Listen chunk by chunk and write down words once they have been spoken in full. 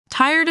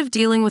Tired of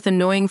dealing with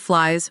annoying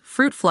flies,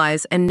 fruit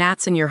flies, and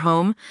gnats in your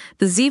home?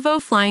 The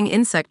Zevo Flying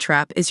Insect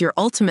Trap is your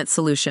ultimate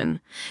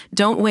solution.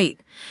 Don't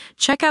wait.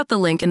 Check out the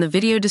link in the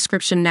video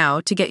description now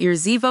to get your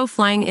Zevo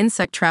Flying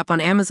Insect Trap on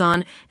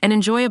Amazon and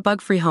enjoy a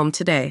bug-free home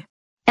today.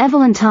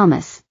 Evelyn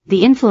Thomas,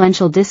 the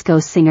influential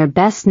disco singer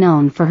best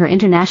known for her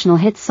international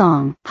hit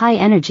song, High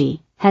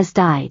Energy, has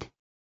died.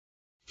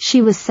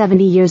 She was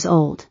 70 years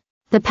old.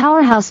 The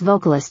powerhouse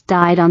vocalist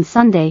died on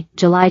Sunday,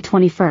 July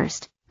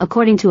 21st.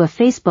 According to a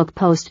Facebook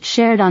post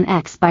shared on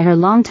X by her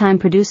longtime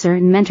producer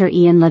and mentor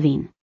Ian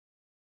Levine.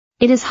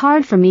 "It is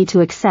hard for me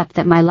to accept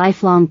that my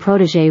lifelong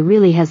protege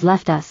really has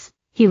left us,"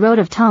 he wrote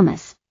of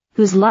Thomas,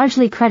 who's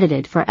largely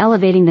credited for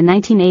elevating the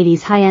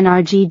 1980s high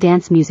NRG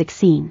dance music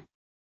scene.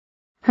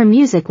 "Her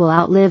music will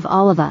outlive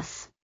all of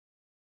us."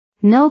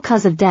 No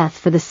cause of death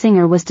for the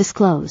singer was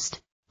disclosed.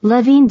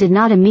 Levine did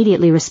not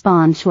immediately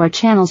respond to our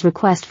channel's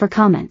request for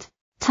comment.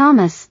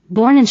 Thomas,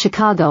 born in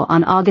Chicago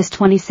on August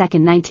 22,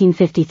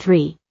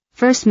 1953,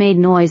 first made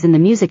noise in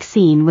the music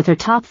scene with her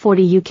top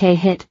 40 UK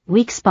hit,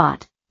 Weak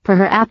Spot, per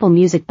her Apple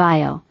Music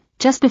bio,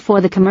 just before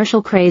the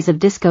commercial craze of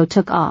disco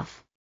took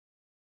off.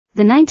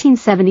 The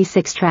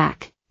 1976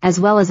 track, as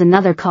well as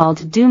another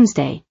called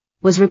Doomsday,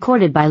 was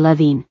recorded by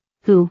Levine,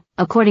 who,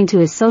 according to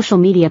his social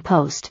media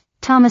post,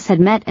 Thomas had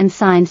met and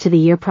signed to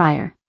the year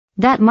prior.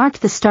 That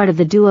marked the start of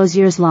the duo's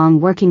years-long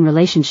working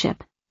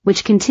relationship,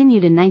 which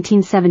continued in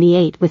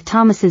 1978 with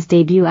Thomas's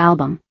debut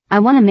album, I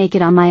Wanna Make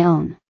It On My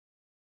Own.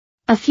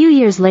 A few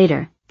years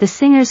later, the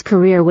singer's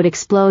career would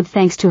explode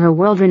thanks to her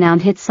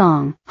world-renowned hit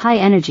song, High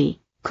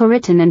Energy,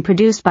 co-written and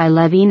produced by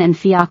Levine and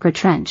Fiacre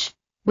Trench,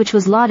 which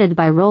was lauded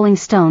by Rolling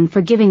Stone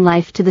for giving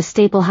life to the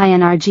staple high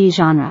NRG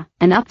genre,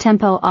 an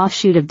up-tempo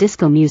offshoot of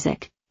disco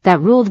music,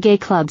 that ruled gay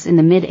clubs in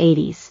the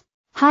mid-80s.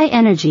 High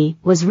Energy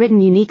was written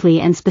uniquely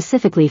and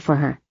specifically for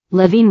her,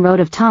 Levine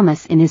wrote of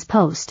Thomas in his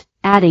post,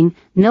 adding,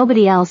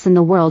 "Nobody else in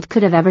the world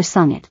could have ever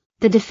sung it."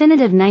 The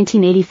definitive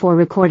 1984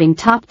 recording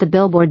topped the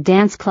Billboard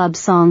Dance Club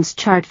Songs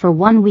chart for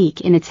 1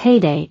 week in its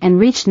heyday and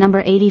reached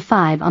number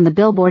 85 on the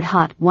Billboard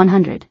Hot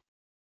 100.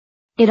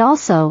 It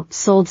also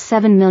sold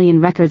 7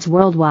 million records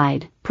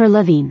worldwide, per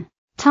Levine.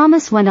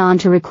 Thomas went on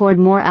to record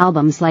more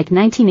albums like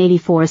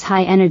 1984's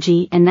High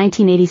Energy and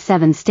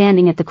 1987's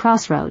Standing at the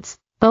Crossroads,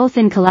 both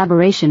in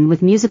collaboration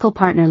with musical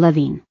partner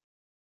Levine.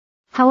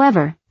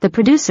 However, the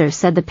producer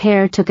said the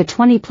pair took a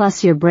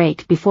 20-plus-year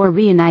break before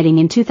reuniting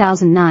in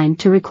 2009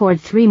 to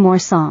record 3 more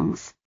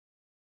songs.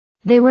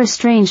 They were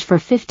estranged for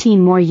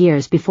 15 more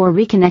years before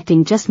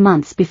reconnecting just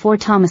months before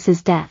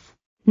Thomas's death.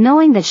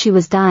 "Knowing that she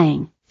was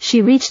dying,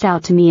 she reached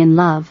out to me in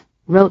love,"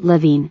 wrote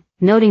Levine,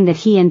 noting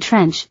that he and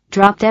Trench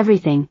dropped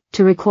everything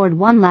to record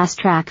one last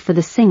track for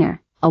the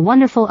singer, a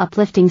wonderful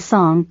uplifting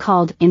song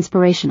called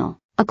Inspirational.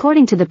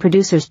 According to the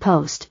producer's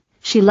post,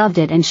 she loved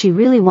it and she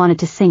really wanted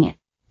to sing it,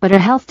 but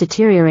her health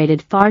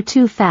deteriorated far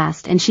too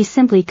fast and she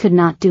simply could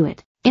not do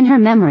it. In her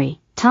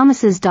memory,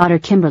 Thomas's daughter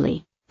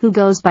Kimberly, who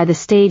goes by the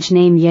stage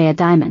name Yaya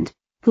Diamond,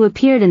 who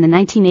appeared in the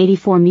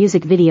 1984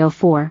 music video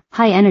for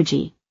High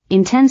Energy,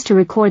 intends to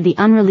record the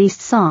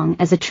unreleased song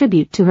as a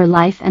tribute to her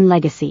life and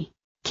legacy.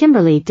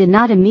 Kimberly did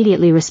not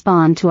immediately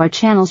respond to our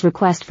channel's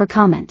request for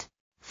comment.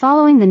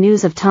 Following the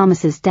news of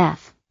Thomas's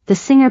death,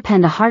 the singer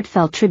penned a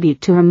heartfelt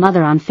tribute to her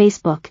mother on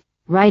Facebook,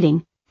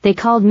 writing, "They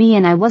called me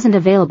and I wasn't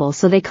available,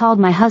 so they called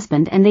my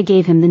husband and they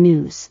gave him the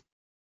news.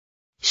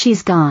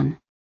 She's gone.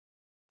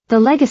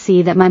 The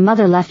legacy that my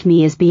mother left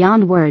me is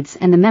beyond words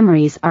and the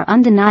memories are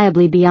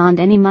undeniably beyond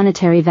any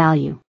monetary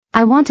value.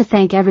 I want to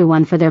thank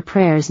everyone for their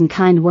prayers and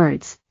kind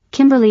words,"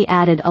 Kimberly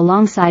added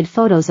alongside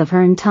photos of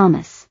her and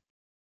Thomas.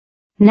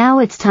 "Now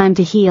it's time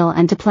to heal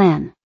and to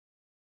plan.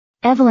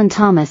 Evelyn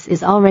Thomas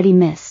is already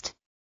missed.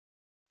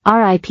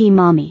 R.I.P.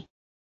 Mommy."